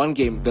remember the one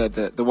game,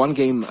 the one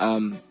game,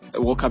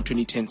 World Cup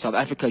 2010, South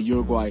Africa,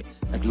 Uruguay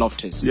at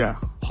Loftus. Yeah.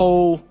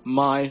 Oh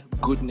my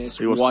goodness,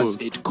 it was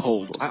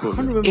cold. I can't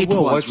remember it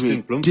was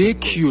ridiculous.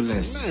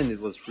 ridiculous. Man, it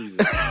was freezing.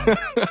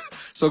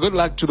 So good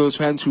luck to those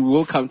fans who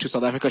will come to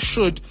South Africa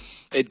should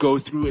it go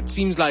through. It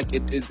seems like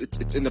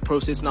it's in the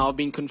process now of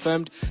being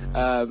confirmed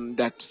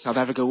that South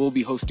Africa will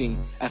be hosting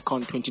AFCON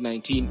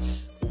 2019.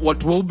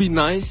 What will be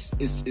nice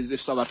is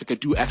if South Africa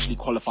do actually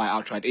qualify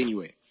outright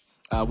anyway.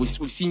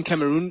 We've seen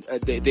Cameroon.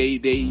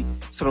 They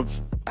sort of,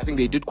 I think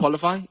they did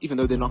qualify, even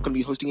though they're not going to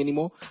be hosting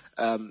anymore.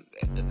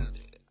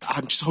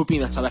 I'm just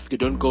hoping that South Africa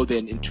don't go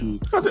then into.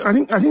 I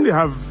think they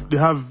have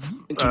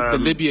into the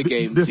Libya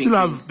game. They still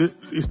have.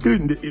 It's still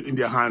in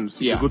their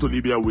hands. Yeah. They go to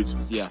Libya with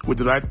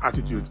the right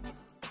attitude.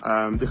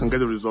 They can get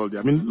the result there.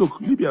 I mean, look,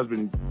 Libya has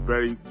been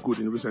very good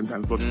in recent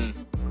times, but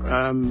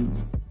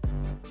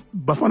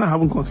Bafana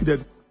haven't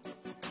conceded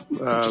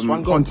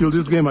until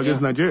this game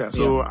against Nigeria.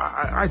 So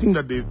I think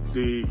that if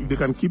they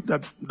can keep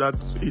that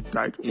it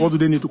tight, or do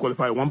they need to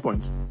qualify at 1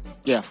 point?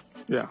 Yeah.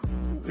 Yeah.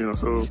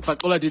 So.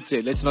 But all I did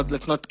say, let's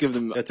not give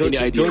them any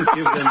idea.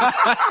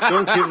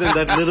 Don't give them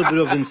that little bit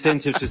of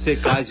incentive to say,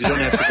 guys, you don't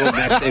have to go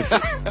max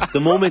effort. The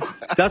moment,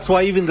 that's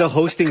why even the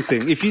hosting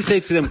thing. If you say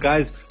to them,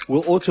 guys,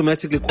 we'll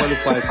automatically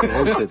qualify if you're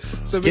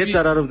hosted. So get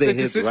that out of their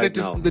heads right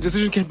now. The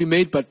decision can be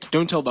made, but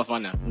don't tell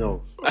Bafana.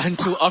 No.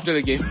 Until after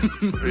the game.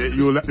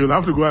 You'll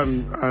have to go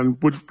and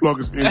put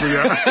plugs into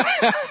there.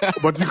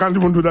 But you can't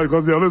even do that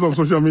because they're always on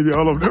social media,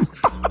 all of them.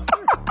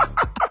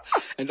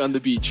 And on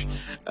the beach.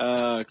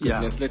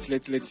 Goodness, let's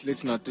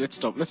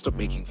stop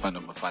making fun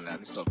of Bafana.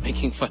 Let's stop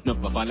making fun of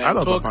Bafana.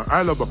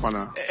 I love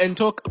Bafana. And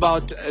talk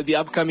about the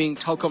upcoming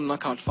Telkom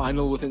knockout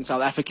final within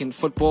South African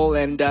football.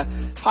 And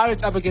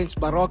Pirates up against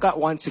Baroka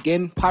once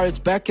again. Pirates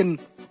back in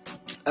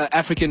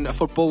African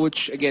football,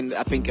 which again,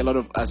 I think a lot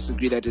of us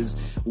agree that is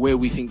where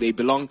we think they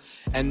belong.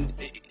 And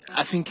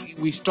I think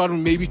we started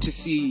maybe to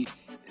see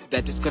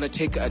that it's going to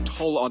take a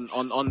toll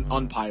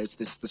on Pirates,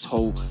 this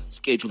whole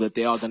schedule that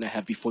they are going to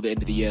have before the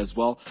end of the year as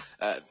well.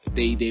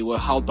 They were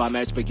held by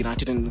Maritzburg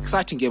United in an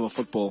exciting game of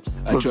football to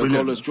a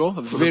goalless draw.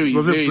 Very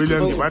good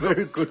goal.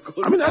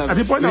 I mean, at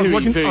the point I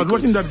was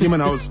watching that game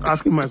and I was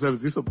asking myself,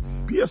 is this a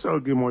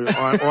PSL game or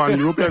an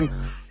European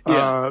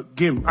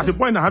game? At the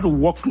point I had to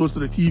walk close to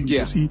the TV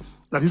to see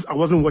that I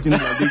wasn't watching La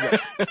Liga.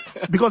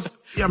 Because,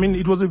 I mean,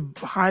 it was a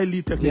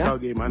highly technical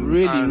game and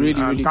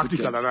really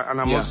tactical.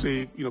 And I must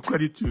say,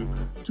 credit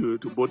to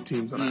both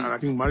teams. And I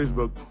think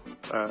Maritzburg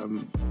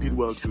did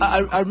well too.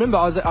 I remember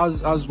I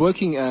was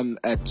working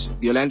at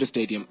the Orlando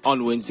Stadium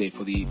on Wednesday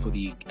for the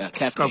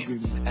CAF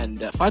game. And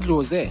Fadlu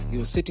was there. He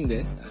was sitting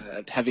there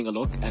having a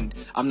look. And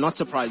I'm not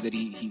surprised that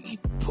he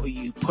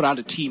put out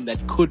a team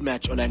that could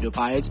match Orlando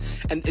Pirates.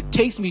 And it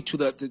takes me to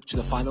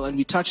the final. And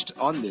we touched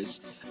on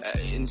this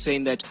in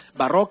saying that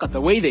Baroka, the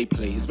way they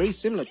play, is very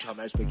similar to how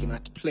Maritzburg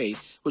United play,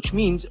 which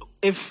means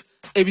if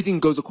everything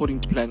goes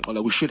according to plan,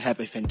 Ola, we should have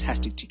a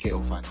fantastic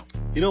TKO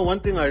final. One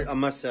thing I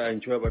must say I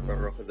enjoy about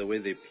Baroka, the way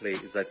they play,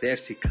 is that they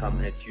actually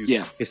come at you.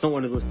 Yeah. It's not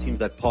one of those teams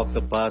that park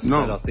the bus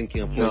that are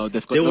thinking of no,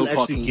 they've got they will no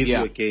actually parking, give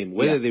you a game.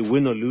 Whether they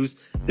win or lose,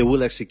 they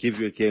will actually give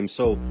you a game.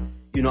 So,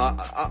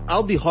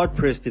 I'll be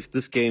hard-pressed if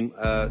this game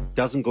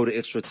doesn't go to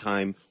extra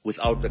time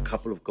without a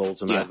couple of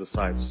goals on either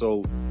side.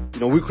 So,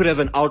 we could have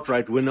an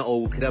outright winner,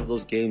 or we could have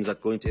those games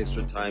that go into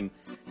extra time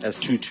as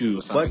 2-2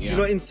 or something.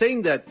 But, in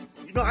saying that,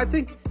 I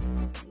think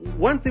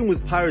one thing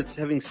with Pirates,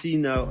 having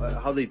seen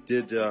how they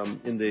did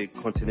in the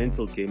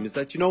Continental game, is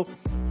that,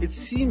 it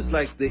seems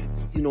like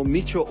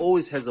Mitchell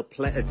always has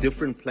a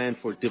different plan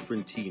for a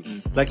different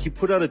team. Like he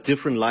put out a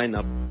different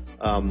lineup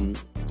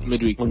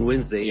midweek on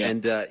Wednesday,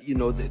 and there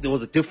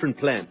was a different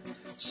plan.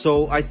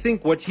 So I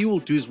think what he will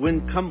do is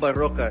when come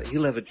Baroka,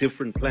 he'll have a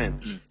different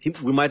plan.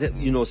 We might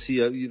have, see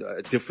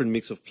a different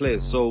mix of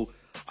players. So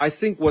I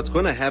think what's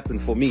going to happen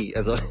for me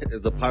as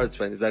a Pirates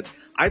fan is that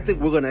I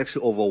think we're going to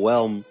actually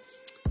overwhelm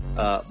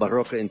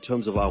Baroka in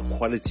terms of our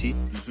quality,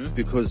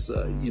 because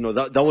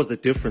that was the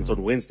difference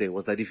on Wednesday,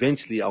 was that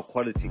eventually our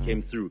quality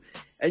came through.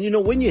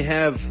 And when you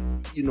have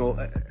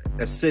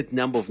a set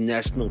number of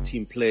national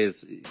team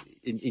players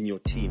in your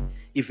team,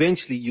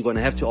 eventually you're going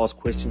to have to ask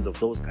questions of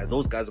those guys.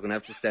 Those guys are going to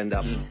have to stand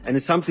up. And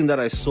it's something that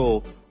I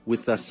saw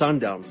with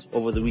Sundowns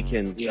over the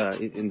weekend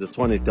in the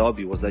Tshwane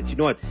Derby, was that,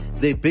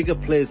 they're bigger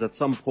players at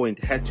some point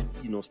had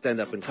to, stand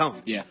up and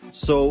count. Yeah.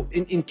 So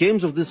in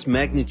games of this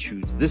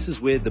magnitude, this is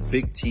where the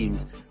big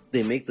teams,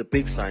 they make the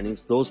big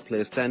signings, those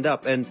players stand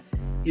up. And,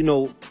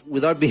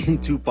 without being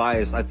too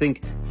biased, I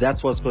think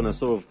that's what's going to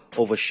sort of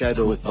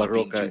overshadow Without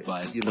being Baroka, too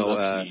biased, you know,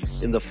 Kola,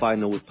 please. in the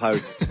final with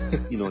Pirates,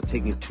 you know,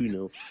 taking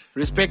 2-0.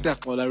 Respect us,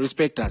 Kola.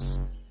 Respect us.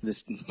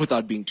 This,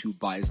 without being too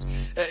biased.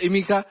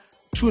 Emeka,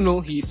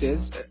 2-0, he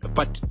says,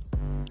 but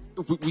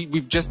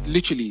we've just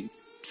literally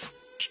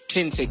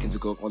 10 seconds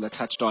ago, Kola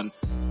touched on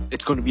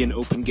it's going to be an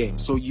open game.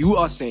 So you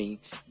are saying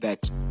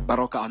that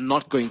Baroka are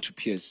not going to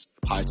pierce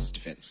Pirates'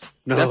 defense.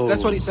 No.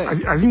 That's what he's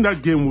saying. I think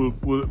that game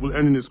will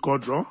end in a score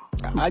draw.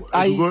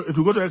 It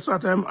will go to extra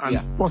time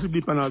and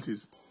possibly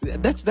penalties.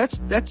 That's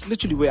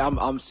literally where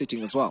I'm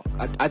sitting as well.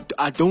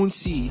 I don't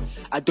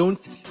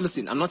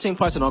listen. I'm not saying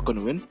Pirates are not going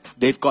to win.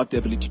 They've got the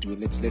ability to win.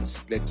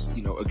 Let's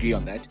agree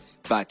on that.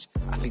 But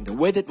I think the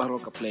way that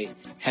Baroka play,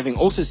 having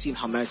also seen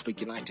how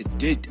Maritzburg United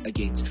did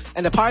against,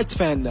 and a Pirates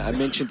fan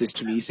mentioned this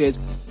to me. He said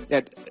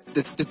that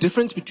the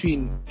difference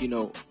between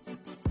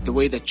the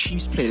way that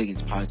Chiefs played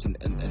against Pirates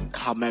and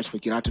how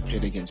Maritzburg United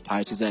played against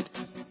Pirates is that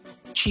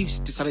Chiefs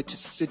decided to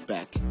sit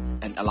back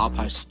and allow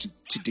Pirates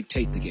to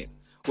dictate the game,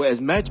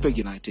 whereas Maritzburg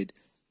United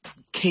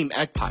came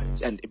at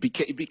Pirates, and it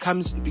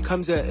becomes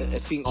a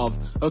thing of,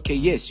 okay,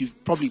 yes,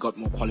 you've probably got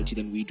more quality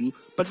than we do,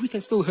 but we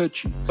can still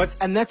hurt you.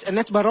 And that's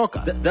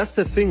Baroka. That's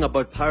the thing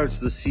about Pirates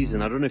this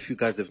season. I don't know if you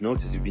guys have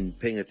noticed. You've been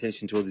paying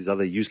attention to all these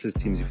other useless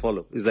teams you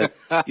follow. Is that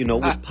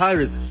with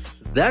Pirates,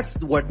 that's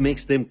what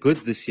makes them good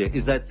this year.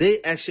 Is that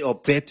they actually are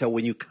better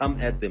when you come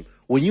at them.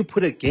 When you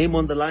put a game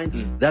on the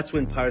line, that's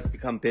when Pirates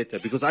become better.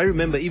 Because I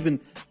remember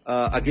even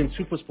against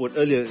SuperSport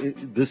earlier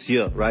this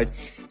year, right?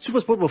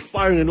 SuperSport were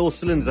firing on all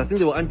cylinders. I think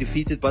they were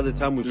undefeated by the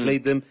time we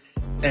played them.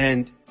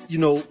 And,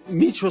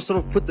 Mitro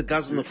sort of put the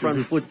guys on the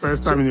front foot.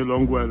 First time in a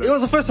long while. It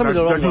was the first time in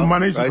a long while. That you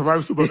managed to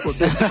survive Right?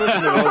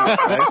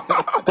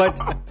 SuperSport. But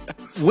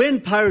when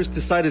Pirates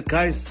decided,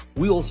 guys,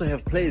 we also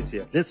have players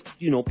here. Let's,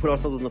 put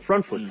ourselves on the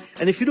front foot.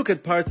 And if you look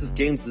at Pirates'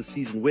 games this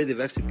season, where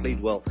they've actually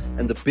played well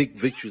and the big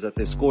victories that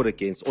they've scored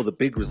against, or the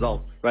big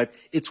results, right?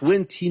 It's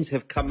when teams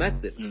have come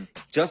at them.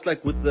 Just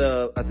like with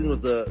I think it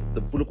was the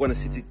Bulukwana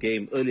City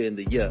game earlier in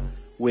the year,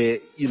 where,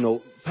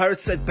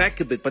 Pirates set back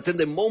a bit, but then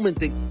the moment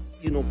they,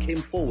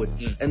 came forward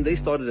and they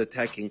started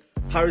attacking,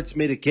 Pirates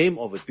made a game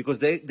of it because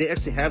they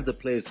actually have the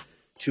players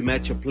to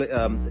match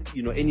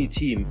any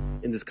team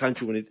in this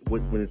country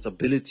when it's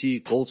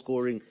ability, goal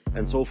scoring,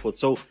 and so forth.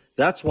 So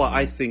that's why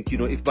I think,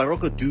 if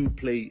Baroka do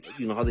play,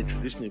 how they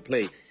traditionally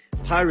play,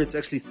 Pirates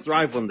actually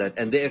thrive on that,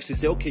 and they actually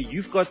say, okay,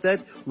 you've got that,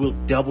 we'll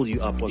double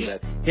you up on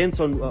that. Hence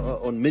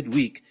on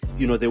midweek,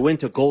 they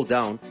went a goal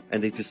down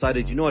and they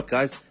decided, you know what,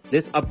 guys,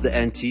 let's up the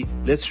ante,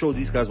 let's show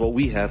these guys what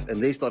we have,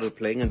 and they started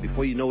playing, and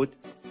before you know it,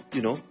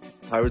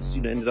 Pirates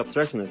ended up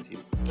thrashing that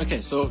team.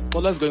 Okay, so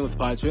Kola's going with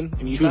Pirates win.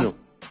 2-0.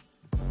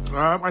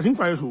 I think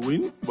Pirates will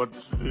win, but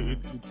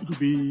it will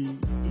be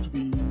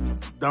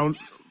down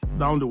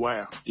the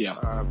wire.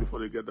 Before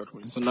they get that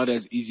win. So not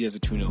as easy as a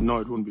 2-0. No,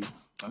 it won't be.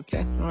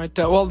 Okay, all right.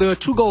 Well, there were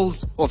 3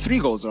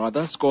 goals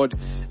rather, scored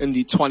in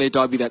the Tshwane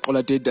derby that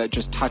Kola did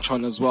just touch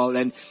on as well.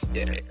 And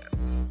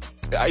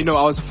I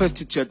was the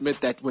first to admit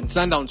that when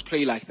Sundowns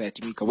play like that,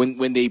 Emeka,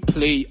 when they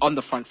play on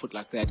the front foot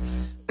like that,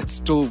 it's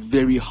still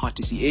very hard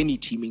to see any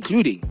team,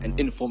 including an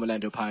informal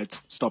Orlando Pirates,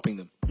 stopping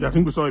them. Yeah, I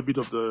think we saw a bit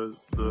of the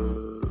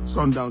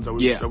Sundowns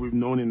that we've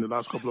known in the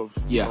last couple of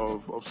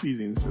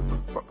seasons,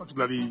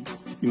 particularly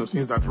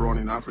since that run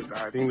in Africa.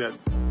 I think that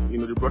they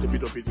brought a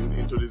bit of it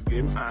into this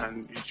game,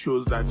 and it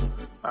shows that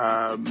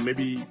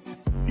maybe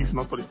if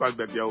not for the fact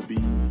that there will be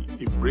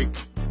a break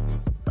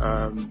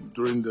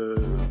during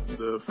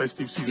the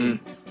festive season,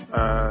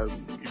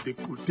 if they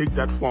could take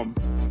that form,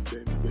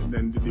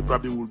 then they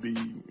probably will be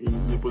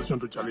in a position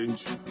to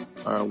challenge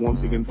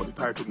once again for the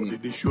title.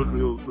 But they showed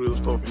real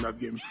stuff in that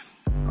game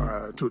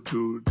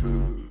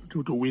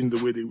to win the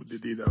way they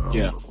did.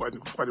 Was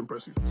quite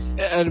impressive.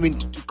 And I mean,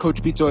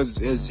 Coach Pito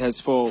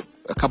has for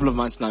a couple of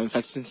months now, in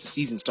fact, since the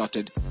season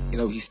started,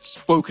 he's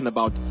spoken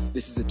about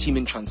this is a team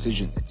in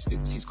transition.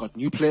 He's got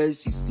new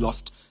players. He's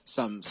lost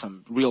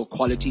some real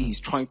quality. He's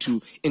trying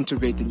to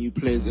integrate the new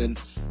players in.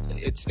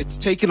 It's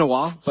taken a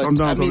while, but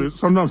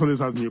Sundowns always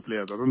has new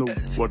players. I don't know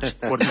what he's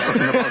talking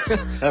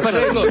about. But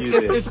hey, look,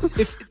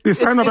 if they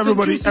sign up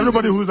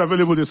everybody who's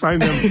available, they sign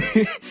them.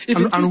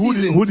 And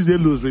who did they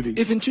lose really?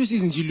 If in 2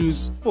 seasons you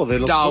lose they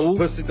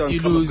Dao, you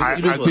lose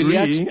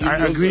Billiat,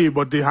 I agree,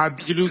 but they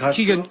had you lose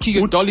Keegan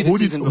Dolly the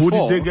season before.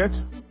 Who did they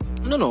get?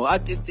 No,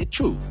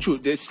 true.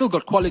 They still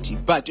got quality,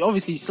 but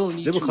obviously still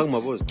need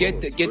to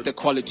get the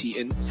quality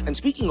in. And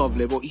speaking of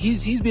Lebo,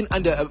 he's been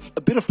under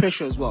a bit of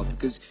pressure as well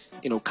because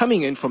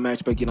coming in from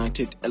Maritzburg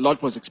United, a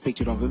lot was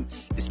expected of him.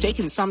 It's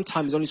taken some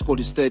time. He's only scored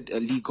his 3rd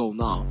league goal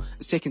now.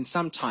 It's taken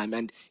some time,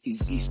 and he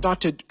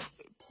started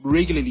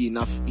regularly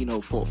enough,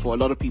 for a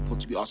lot of people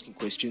to be asking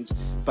questions.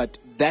 But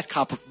that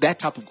type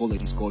of goal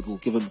that he scored will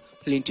give him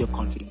plenty of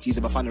confidence. He's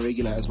a Bafana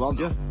regular as well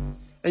now. Yeah.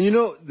 And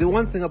the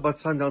one thing about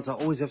Sundowns, I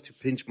always have to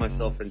pinch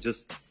myself and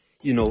just,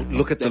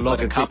 look at the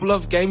log. A couple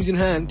of games in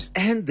hand.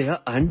 And they're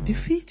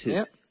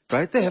undefeated,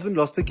 right? They haven't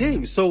lost a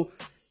game. So,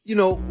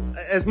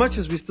 as much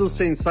as we're still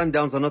saying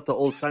Sundowns are not the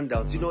old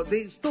Sundowns,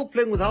 they're still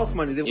playing with house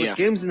money. They've got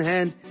games in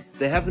hand.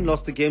 They haven't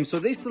lost the game, so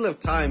they still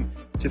have time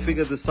to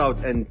figure this out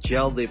and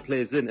gel their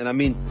players in. And I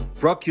mean,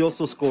 Brock, he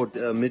also scored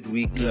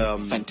midweek.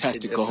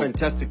 Fantastic goal.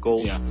 Fantastic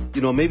goal. Yeah.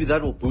 You know, maybe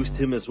that will boost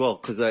him as well,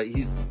 because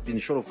he's been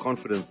short of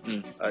confidence,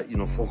 you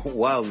know, for a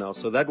while now.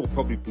 So that will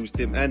probably boost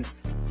him. And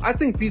I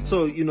think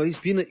Pitso, you know, he's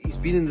been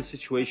in the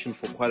situation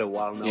for quite a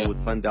while now with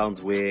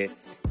Sundowns, where,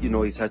 you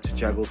know, he's had to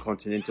juggle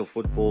continental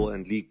football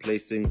and league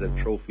placings and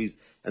trophies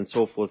and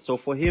so forth. So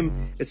for him,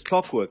 it's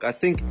clockwork. I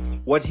think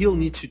what he'll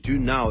need to do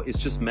now is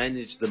just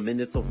manage the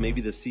minutes of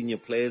maybe the senior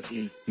players.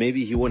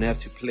 Maybe he won't have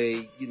to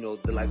play, you know,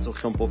 the likes of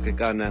Hlompho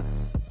Kekana,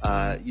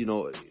 you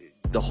know,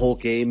 the whole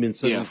game. In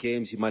certain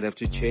games, he might have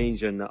to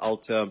change and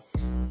alter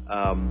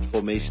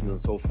formations and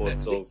so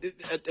forth. So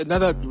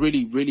another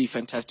really, really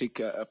fantastic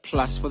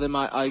plus for them,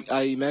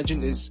 I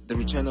imagine, is the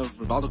return of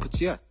Rivaldo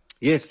Coetzee.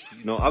 Yes,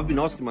 you know, I've been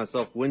asking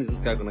myself, when is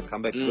this guy going to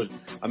come back? Because,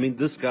 I mean,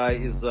 this guy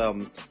is,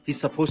 he's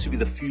supposed to be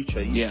the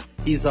future.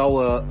 He's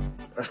our,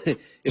 he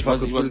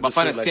was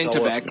Bafana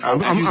centre back.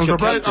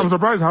 I'm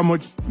surprised how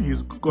much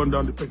he's gone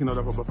down the pecking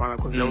order for Bafana,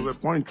 because there was a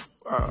point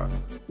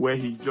where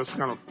he just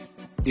kind of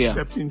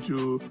stepped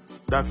into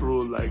that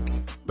role like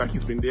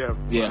he's been there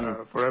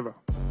forever.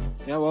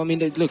 Yeah, well, I mean,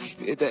 look,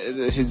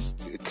 his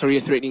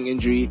career-threatening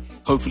injury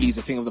hopefully is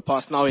a thing of the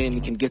past now, and he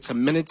can get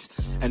some minutes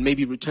and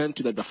maybe return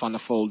to that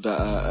Bafana fold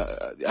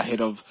ahead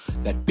of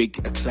that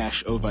big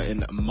clash over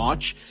in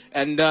March.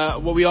 And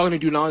what we are going to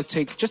do now is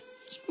take just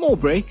a small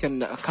break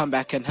and come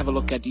back and have a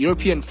look at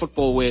European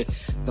football, where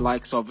the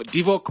likes of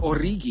Divock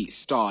Origi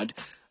starred.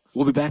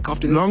 We'll be back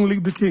after this. Long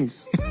live the king.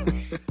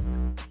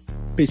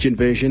 Pitch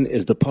Invasion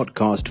is the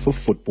podcast for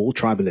football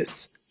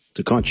tribalists.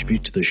 To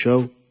contribute to the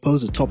show,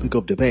 pose a topic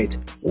of debate,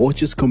 or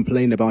just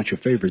complain about your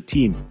favorite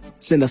team,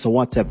 send us a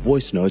WhatsApp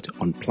voice note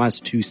on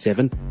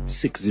 +27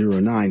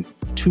 609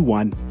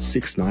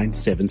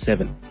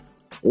 216977,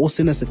 or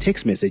send us a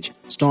text message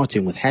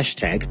starting with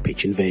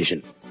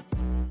 #PitchInvasion.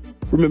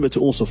 Remember to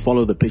also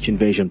follow the Pitch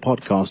Invasion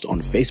podcast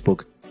on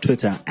Facebook,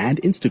 Twitter,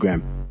 and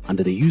Instagram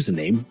under the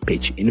username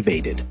Pitch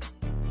Invaded.